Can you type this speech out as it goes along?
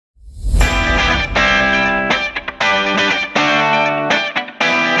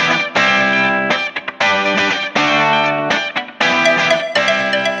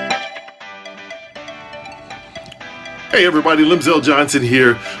Hey everybody, Lemzel Johnson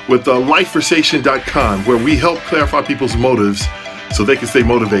here with LifeVersation.com, where we help clarify people's motives so they can stay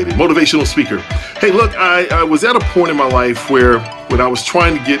motivated. Motivational speaker. Hey look, I was at a point in my life where when I was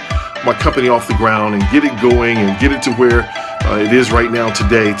trying to get my company off the ground and get it going and get it to where it is right now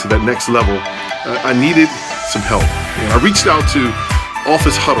today, to that next level, I needed some help. And I reached out to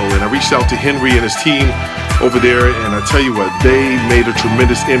Office Huddle and I reached out to Henry and his team over there, and I tell you what, they made a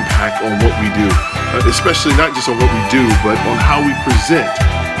tremendous impact on what we do, especially not just on what we do, but on how we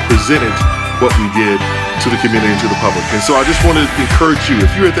presented what we did to the community and to the public. And so I just want to encourage you, if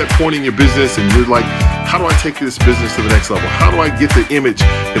you're at that point in your business and you're like, how do I take this business to the next level? How do I get the image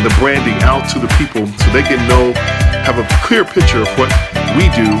and the branding out to the people so they can have a clear picture of what we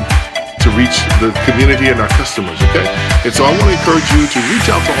do to reach the community and our customers, okay? And so I want to encourage you to reach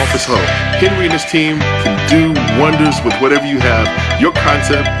out to Office Huddle. Henry and his team can do wonders with whatever you have, your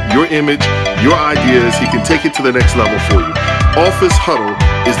concept, your image, your ideas. He can take it to the next level for you. Office Huddle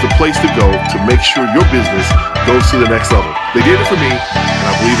is the place to go to make sure your business goes to the next level. They did it for me, and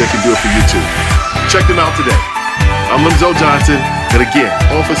I believe they can do it for you too. Check them out today. I'm Lemzel Johnson, and again,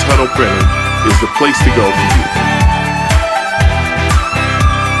 Office Huddle Printing is the place to go for you.